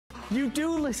You do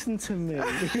listen to me.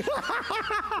 It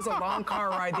was a long car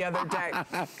ride the other day.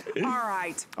 All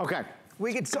right. Okay.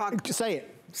 We could talk. Say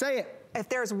it. Say it. If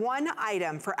there's one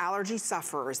item for allergy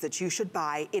sufferers that you should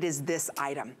buy, it is this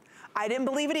item. I didn't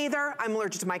believe it either. I'm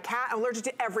allergic to my cat. I'm allergic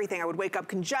to everything. I would wake up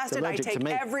congested. I take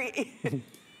every...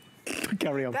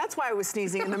 Carry on. That's why I was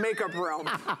sneezing in the makeup room.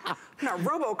 No,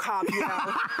 RoboCop, you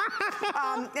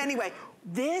know. Anyway,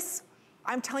 this,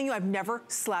 I'm telling you, I've never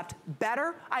slept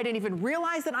better. I didn't even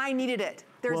realize that I needed it.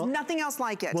 There's nothing else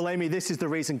like it. Well, Amy, this is the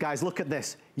reason, guys. Look at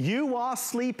this. You are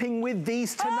sleeping with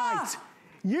these tonight.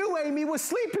 You, Amy, were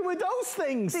sleeping with those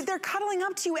things. They're cuddling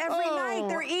up to you every night.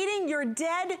 They're eating your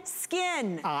dead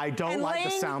skin. I don't like the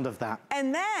sound of that.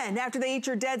 And then, after they eat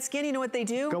your dead skin, you know what they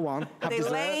do? Go on. They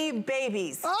lay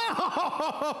babies.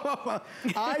 Oh,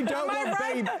 I don't want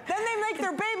babies. Then they make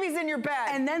their babies in your bed.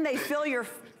 And then they fill your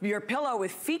pillow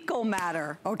with fecal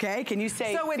matter, okay? Can you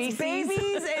say so it's feces?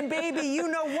 Babies and baby, you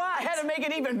know what? I had to make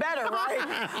it even better, right?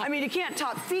 I mean, you can't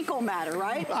talk fecal matter,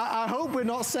 right? I hope we're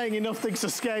not saying enough things to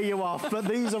scare you off,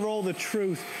 but these are all the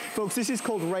truth. Folks, this is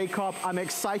called RAYCOP. I'm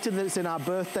excited that it's in our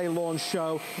birthday launch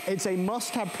show. It's a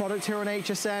must-have product here on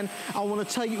HSN. I want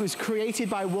to tell you, it was created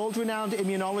by world-renowned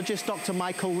immunologist Dr.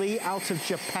 Michael Lee out of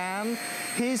Japan.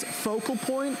 His focal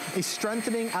point is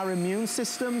strengthening our immune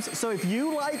systems. So if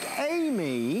you, like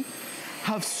Amy,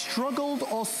 have struggled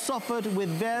or suffered with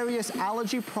various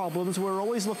allergy problems, we're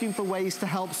always looking for ways to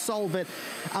help solve it.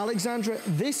 Alexandra,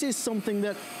 this is something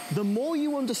that the more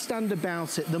you understand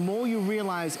about it, the more you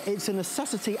realize it's a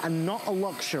necessity and not a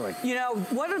luxury. You know,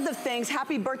 one of the things,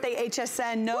 happy birthday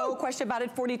HSN, no question about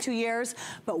it, 42 years,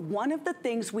 but one of the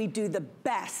things we do the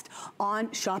best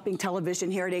on shopping television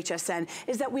here at HSN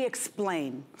is that we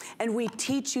explain and we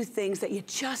teach you things that you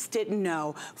just didn't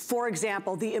know. For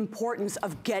example, the importance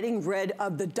of getting rid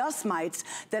of the dust mites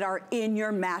that are in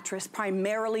your mattress,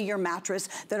 primarily your mattress,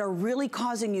 that are really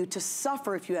causing you to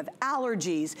suffer if you have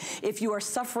allergies, if you are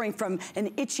suffering from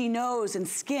an itchy nose and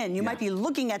skin. You might be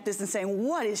looking at this and saying,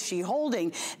 what is she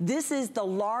holding? This is the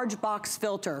large box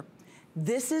filter.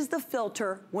 This is the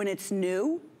filter when it's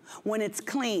new, when it's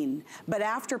clean, but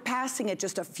after passing it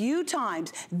just a few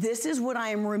times, this is what I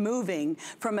am removing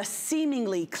from a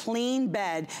seemingly clean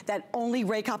bed that only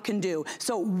RAYCOP can do.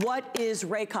 So what is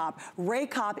RAYCOP?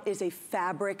 RAYCOP is a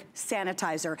fabric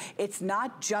sanitizer. It's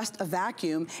not just a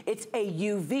vacuum, it's a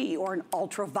UV or an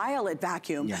ultraviolet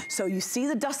vacuum. So you see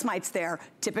the dust mites there.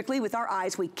 Typically with our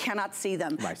eyes, we cannot see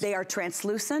them. They are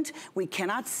translucent, we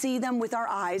cannot see them with our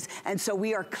eyes, and so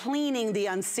we are cleaning the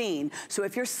unseen. So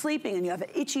if you're sleeping and you have an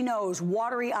itchy nose,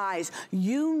 watery eyes,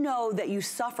 you know that you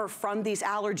suffer from these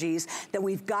allergies, that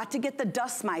we've got to get the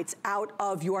dust mites out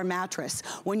of your mattress.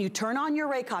 When you turn on your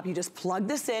RAYCOP, you just plug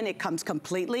this in. It comes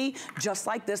completely just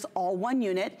like this, all one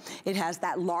unit. It has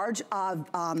that large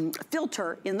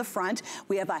filter in the front.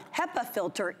 We have a HEPA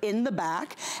filter in the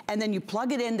back, and then you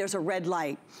plug it in, there's a red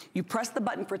light. You press the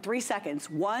button for 3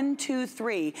 seconds, 1, 2,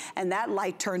 3, and that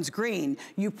light turns green.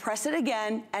 You press it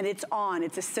again, and it's on.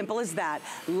 It's as simple as that.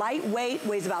 Lightweight,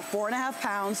 weighs about 4.5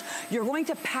 pounds. You're going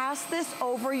to pass this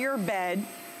over your bed.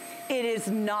 It is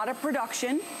not a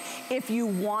production. If you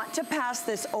want to pass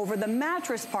this over the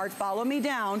mattress part, follow me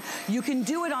down, you can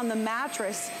do it on the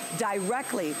mattress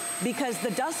directly because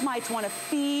the dust mites want to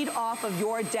feed off of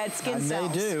your dead skin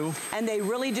cells. And they do. And they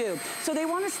really do. So they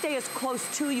want to stay as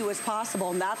close to you as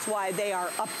possible, and that's why they are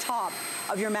up top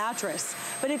of your mattress.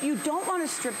 But if you don't want to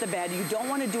strip the bed, you don't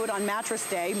want to do it on mattress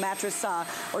day,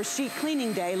 or sheet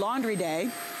cleaning day, laundry day,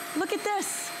 look at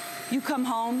this. You come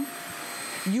home,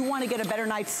 you want to get a better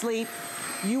night's sleep.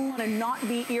 You want to not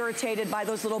be irritated by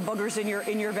those little boogers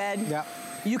in your bed.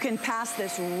 You can pass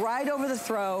this right over the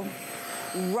throw,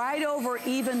 right over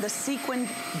even the sequin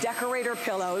decorator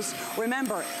pillows.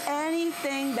 Remember,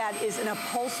 anything that is an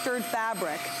upholstered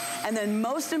fabric. And then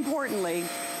most importantly,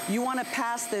 you want to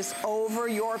pass this over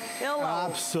your pillow.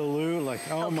 Absolutely.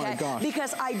 Oh my gosh.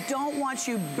 Because I don't want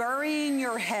you burying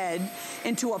your head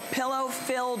into a pillow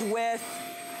filled with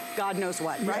God knows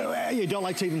what, right? You don't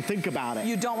like to even think about it.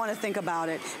 You don't want to think about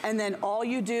it. And then all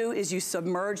you do is you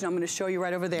submerge, and I'm going to show you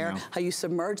right over there, how you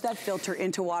submerge that filter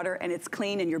into water, and it's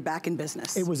clean, and you're back in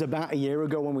business. It was about a year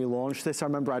ago when we launched this. I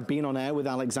remember I'd been on air with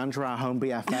Alexandra, our home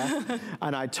BFF,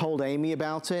 and I told Amy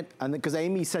about it, and because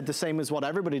Amy said the same as what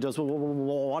everybody does, well,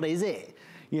 what is it?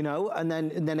 You know, and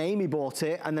then Amy bought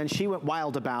it, and then she went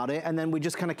wild about it, and then we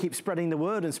just kind of keep spreading the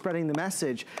word and spreading the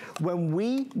message. When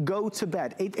we go to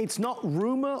bed, it's not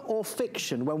rumor or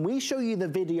fiction. When we show you the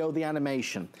video, the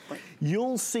animation,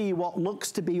 you'll see what looks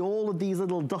to be all of these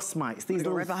little dust mites, these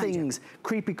little things,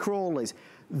 creepy crawlies.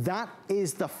 That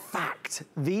is the fact.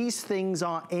 These things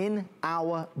are in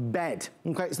our bed.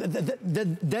 Okay, so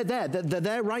they're there. They're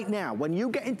there right now. When you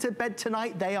get into bed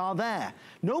tonight, they are there.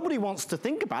 Nobody wants to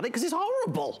think about it because it's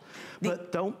horrible.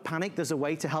 But don't panic. There's a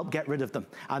way to help get rid of them.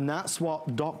 And that's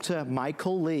what Dr.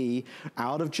 Michael Lee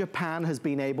out of Japan has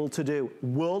been able to do.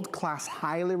 World-class,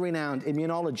 highly renowned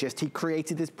immunologist. He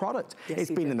created this product. Yes,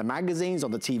 it's been in the magazines,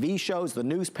 on the TV shows, the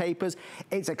newspapers.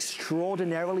 It's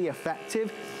extraordinarily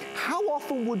effective. How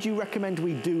often would you recommend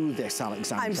we do this,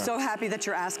 Alexandra? I'm so happy that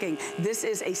you're asking. This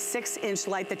is a 6-inch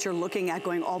light that you're looking at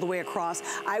going all the way across.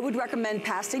 I would recommend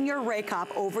passing your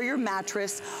RAYCOP over your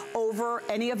mattress, over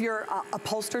any of your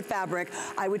upholstered fabric,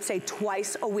 I would say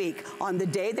twice a week. On the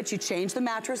day that you change the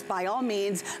mattress, by all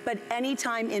means, but any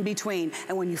time in between.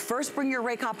 And when you first bring your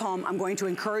RAYCOP home, I'm going to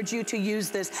encourage you to use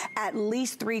this at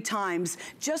least 3 times,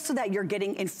 just so that you're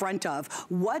getting in front of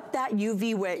what that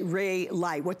UV ray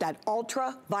light, what that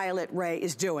ultraviolet ray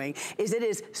is doing, is it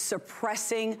is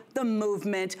suppressing the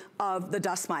movement of the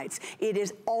dust mites. It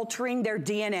is altering their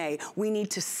DNA. We need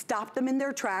to stop them in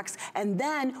their tracks, and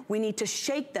then we need to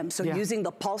shake them. So using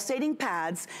the pulsating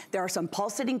pads, there are some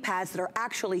pulsating pads that are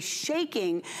actually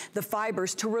shaking the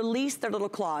fibers to release their little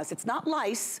claws. It's not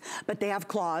lice, but they have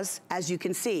claws, as you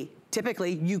can see.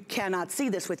 Typically, you cannot see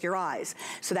this with your eyes.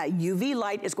 So that UV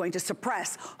light is going to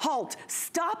suppress, halt,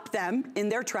 stop them in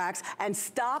their tracks, and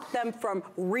stop them from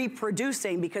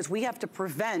reproducing, because we have to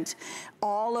prevent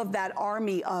all of that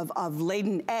army of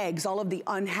laden eggs, all of the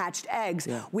unhatched eggs.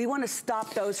 We want to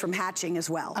stop those from hatching as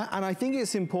well. And I think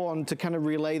it's important to kind of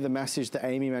relay the message that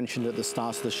Amy mentioned at the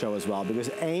start of the show as well, because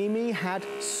Amy had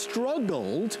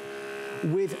struggled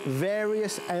with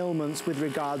various ailments with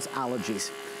regards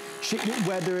allergies.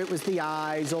 Whether it was the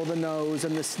eyes or the nose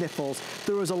and the sniffles,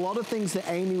 there was a lot of things that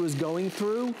Amy was going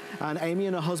through, and Amy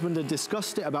and her husband had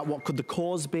discussed it about what could the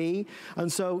cause be.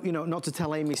 And so, you know, not to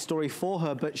tell Amy's story for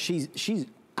her, but she's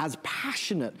as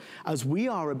passionate as we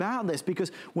are about this,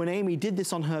 because when Amy did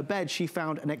this on her bed, she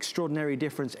found an extraordinary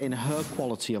difference in her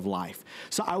quality of life.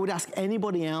 So I would ask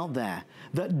anybody out there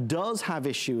that does have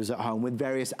issues at home with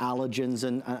various allergens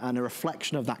and a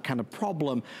reflection of that kind of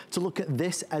problem to look at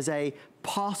this as a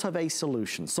part of a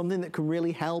solution, something that can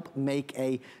really help make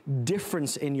a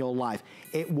difference in your life.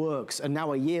 It works. And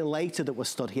now a year later that we're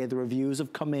stood here, the reviews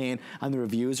have come in and the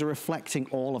reviews are reflecting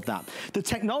all of that. The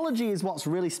technology is what's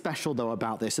really special though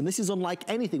about this, and this is unlike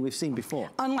anything we've seen before.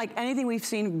 Unlike anything we've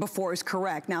seen before is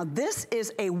correct. Now this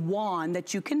is a wand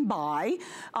that you can buy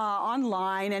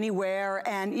online, anywhere,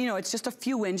 and you know, it's just a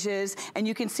few inches, and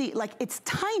you can see like it's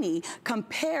tiny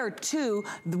compared to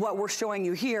what we're showing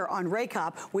you here on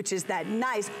RAYCOP, which is that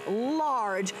nice,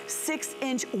 large,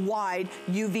 6-inch wide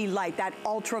UV light, that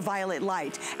ultraviolet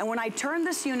light. And when I turn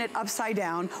this unit upside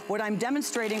down, what I'm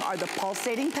demonstrating are the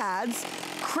pulsating pads.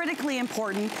 Critically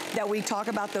important that we talk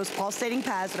about those pulsating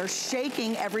pads that are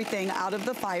shaking everything out of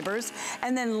the fibers.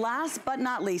 And then last but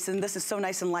not least, and this is so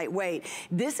nice and lightweight,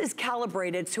 this is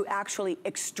calibrated to actually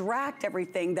extract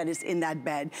everything that is in that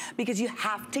bed, because you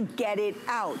have to get it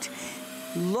out.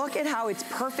 Look at how it's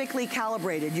perfectly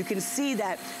calibrated. You can see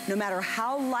that no matter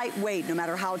how lightweight, no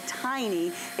matter how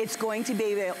tiny, it's going to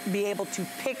be able to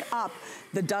pick up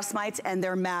the dust mites and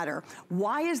their matter.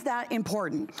 Why is that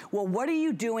important? Well, what are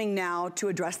you doing now to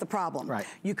address the problem? Right.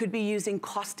 You could be using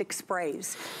caustic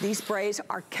sprays. These sprays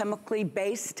are chemically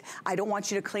based. I don't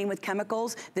want you to clean with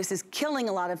chemicals. This is killing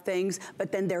a lot of things,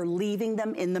 but then they're leaving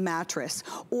them in the mattress.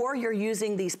 Or you're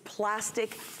using these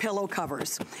plastic pillow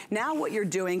covers. Now what you're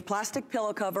doing, plastic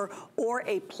pillow cover or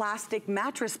a plastic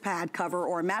mattress pad cover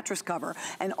or a mattress cover,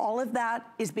 and all of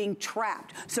that is being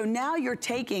trapped. So now you're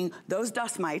taking those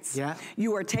dust mites,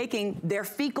 you are taking their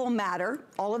fecal matter,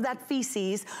 all of that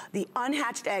feces, the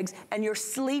unhatched eggs, and you're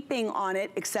sleeping on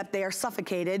it, except they are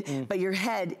suffocated, but your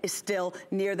head is still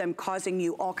near them, causing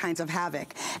you all kinds of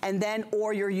havoc. And then,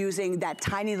 or you're using that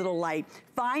tiny little light,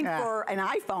 fine for an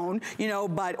iPhone, you know,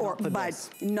 but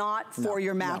not for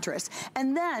your mattress.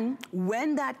 And then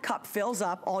when that cup fills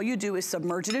up, all you do is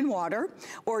submerge it in water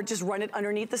or just run it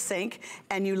underneath the sink,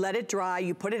 and you let it dry,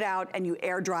 you put it out, and you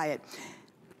air dry it.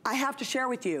 I have to share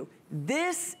with you,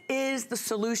 this is the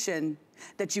solution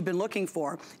that you've been looking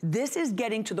for. This is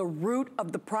getting to the root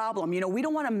of the problem. You know, we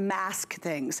don't want to mask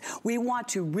things. We want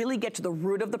to really get to the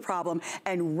root of the problem,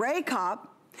 and RAYCOP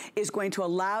is going to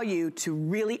allow you to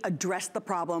really address the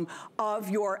problem of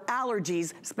your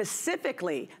allergies,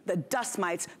 specifically the dust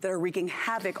mites that are wreaking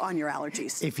havoc on your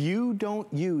allergies. If you don't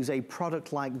use a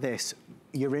product like this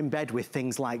you're in bed with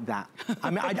things like that. I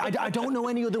mean, I don't know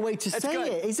any other way to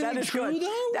say it. Isn't it true,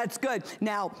 though? That's good.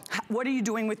 Now, what are you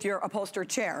doing with your upholstered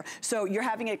chair? So you're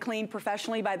having it cleaned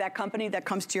professionally by that company that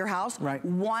comes to your house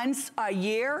once a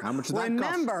year. How much does that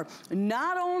Remember,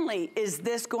 not only is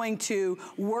this going to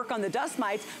work on the dust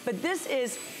mites, but this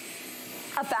is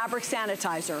a fabric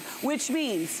sanitizer, which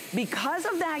means because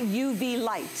of that UV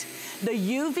light, the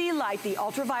UV light, the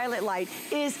ultraviolet light,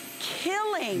 is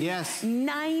killing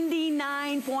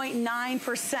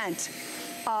 99.9%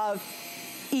 of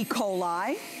E.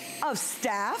 coli, of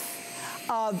staph,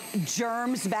 of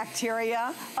germs,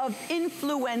 bacteria, of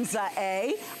influenza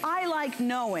A. I like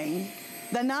knowing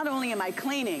that not only am I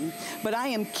cleaning, but I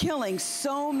am killing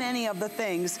so many of the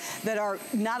things that are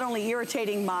not only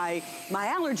irritating my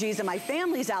allergies and my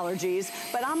family's allergies,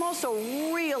 but I'm also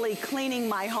really cleaning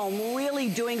my home, really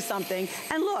doing something.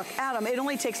 And look, Adam, it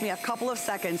only takes me a couple of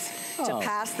seconds to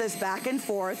pass this back and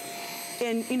forth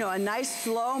in, you know, a nice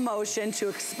slow motion to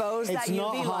expose that UV light. It's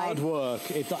not hard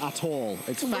work at all.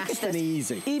 It's fast and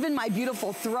easy. Even my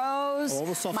beautiful throws, all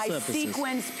the soft my surfaces.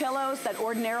 sequins pillows that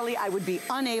ordinarily I would be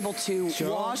unable to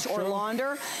wash or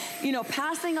launder. You know,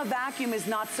 passing a vacuum is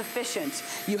not sufficient.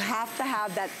 You have to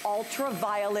have that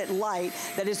ultraviolet light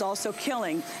that is also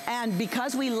killing. And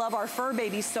because we love our fur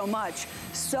babies so much,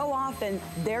 so often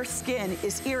their skin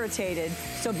is irritated.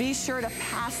 So be sure to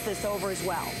pass this over as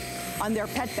well on their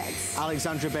pet beds.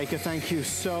 Alexandra Baker, thank you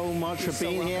so much for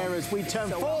being here as we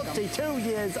turn 42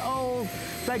 years old.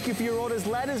 Thank you for your orders.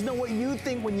 Let us know what you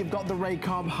think when you've got the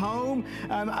RAYCOP home.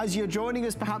 As you're joining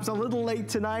us perhaps a little late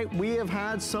tonight, we have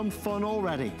had some fun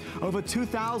already. Over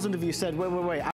 2,000 of you said, wait.